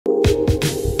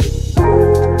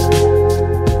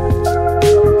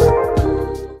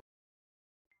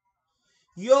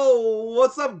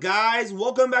what's up guys?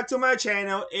 Welcome back to my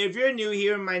channel. If you're new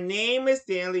here, my name is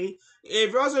Stanley.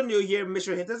 If you're also new here, make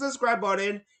sure to hit the subscribe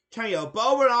button, turn your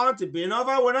bell on to be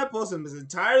notified when I post this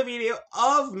entire video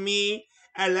of me,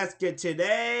 and let's get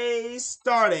today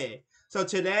started. So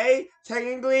today,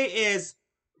 technically, is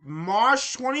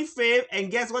March 25th,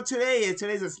 and guess what today is?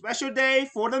 Today's a special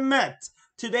day for the Mets.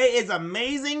 Today is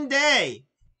amazing day.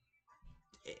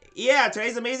 Yeah,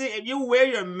 today's amazing. If you wear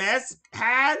your Mets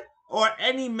hat or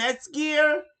any Mets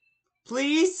gear,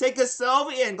 please take a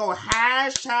selfie and go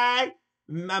hashtag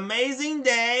amazing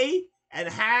day and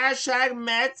hashtag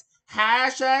Mets,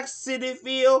 hashtag Citi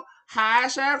Field,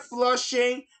 hashtag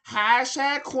Flushing,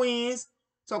 hashtag Queens.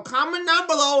 So comment down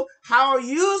below how are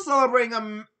you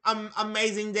celebrating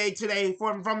amazing day today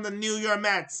from the New York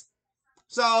Mets.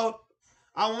 So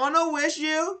I want to wish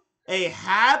you a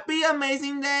happy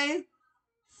amazing day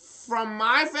from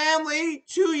my family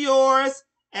to yours,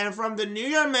 and from the New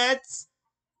York Mets,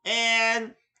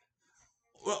 and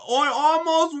we're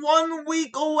almost 1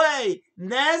 week away.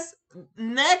 Next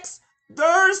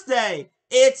Thursday,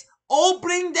 it's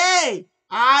opening day.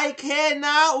 I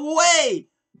cannot wait.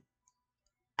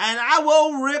 And I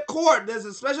will record. There's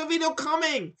a special video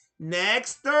coming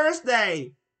next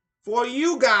Thursday for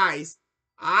you guys.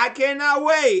 I cannot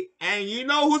wait. And you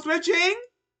know who's pitching?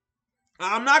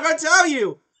 I'm not going to tell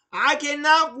you. I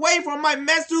cannot wait for my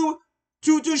Mets to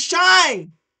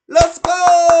shine. Let's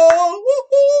go!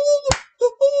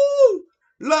 Woo-hoo!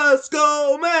 Let's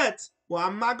go, Mets! Well,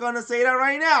 I'm not going to say that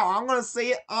right now. I'm going to say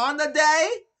it on the day,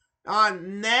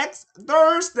 on next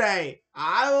Thursday.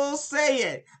 I will say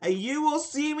it. And you will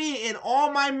see me in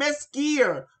all my Mets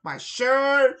gear. My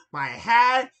shirt, my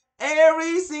hat,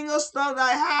 every single stuff that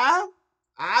I have.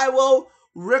 I will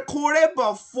record it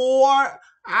before,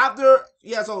 after,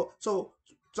 yeah, so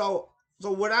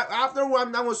when after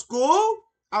I'm done with school,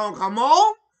 I'm gonna come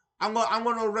home. I'm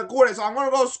gonna record it. So I'm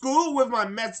gonna go to school with my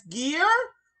Mets gear,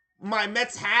 my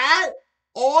Mets hat,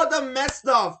 all the Mets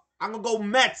stuff. I'm gonna go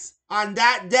Mets on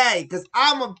that day because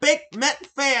I'm a big Mets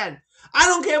fan. I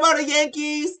don't care about the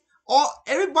Yankees.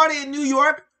 Everybody in New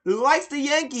York likes the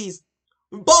Yankees.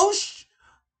 Bosh.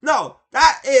 No,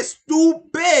 that is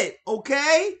stupid.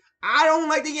 Okay. I don't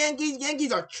like the Yankees.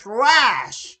 Yankees are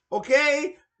trash.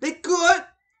 Okay? They could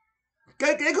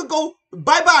go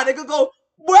bye-bye. They could go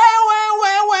wah.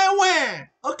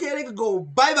 Okay, they could go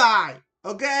bye-bye.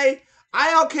 Okay?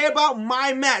 I don't care about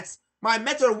my Mets. My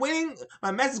Mets are winning.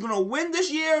 My Mets is going to win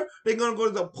this year. They're going to go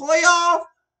to the playoff.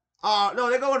 No,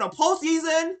 they're going to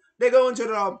postseason. They're going to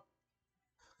the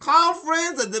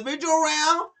conference, the divisional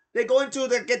round. They're going to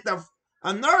get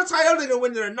another title. They're going to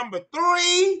win their number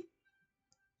 3.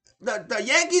 The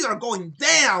Yankees are going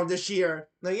down this year.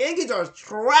 The Yankees are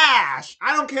trash.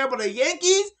 I don't care about the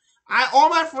Yankees. All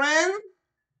my friends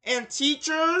and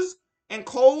teachers and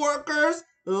co-workers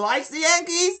likes the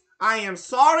Yankees. I am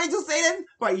sorry to say this,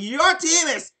 but your team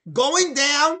is going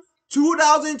down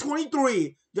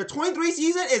 2023. The 23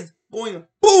 season is going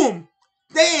boom,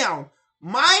 down.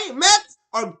 My Mets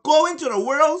are going to the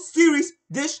World Series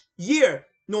this year,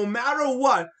 no matter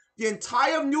what. The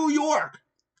entire New York,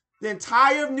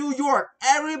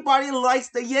 everybody likes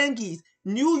the Yankees.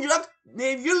 New York,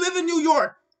 if you live in New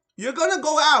York, you're going to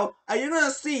go out and you're going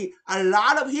to see a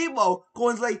lot of people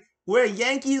going like, wear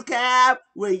Yankees cap,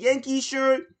 wear Yankees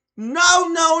shirt. No.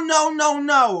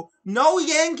 No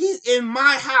Yankees in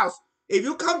my house. If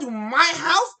you come to my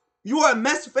house, you are a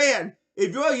Mets fan.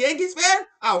 If you're a Yankees fan,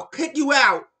 I'll kick you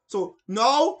out. So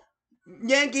no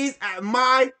Yankees at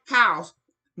my house.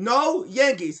 No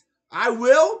Yankees. I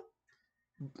will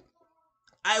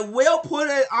put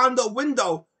it on the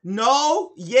window.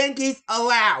 No Yankees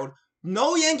allowed.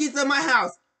 No Yankees in my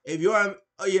house. If you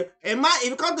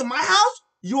come to my house,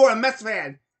 you're a Mets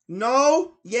fan.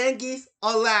 No Yankees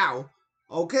allowed.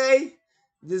 Okay?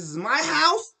 This is my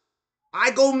house.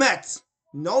 I go Mets.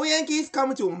 No Yankees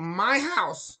coming to my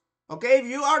house. Okay? If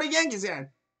you are the Yankees fan,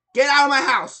 get out of my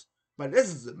house. But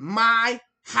this is my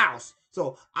house.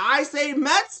 So I say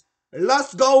Mets.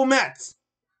 Let's go Mets.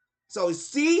 So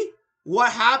see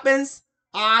what happens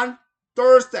on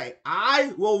Thursday.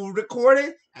 I will record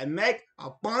it and make a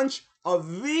bunch of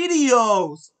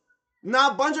videos.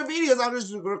 Not a bunch of videos. I'll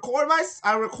just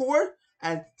record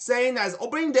and saying that it's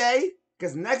opening day,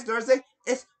 because next Thursday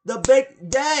is the big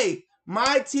day.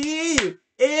 My team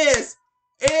is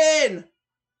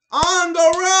on the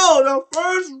road. The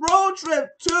first road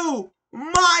trip to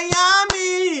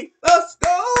Miami. Let's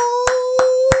go.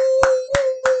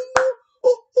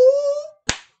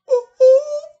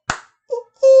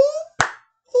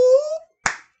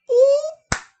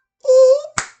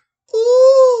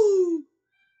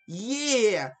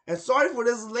 Yeah. yeah, and sorry for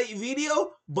this late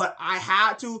video, but I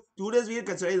had to do this video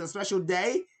because today is a special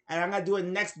day, and I'm gonna do it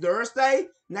next Thursday.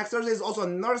 Next Thursday is also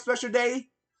another special day,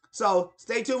 so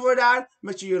stay tuned for that.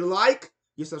 Make sure you like,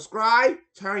 you subscribe,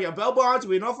 turn your bell on to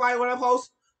be notified when I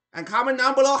post, and comment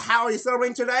down below how are you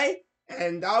celebrating today.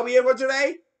 And that'll be it for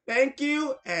today. Thank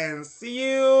you, and see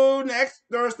you next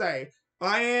Thursday.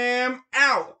 I am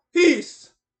out. Peace.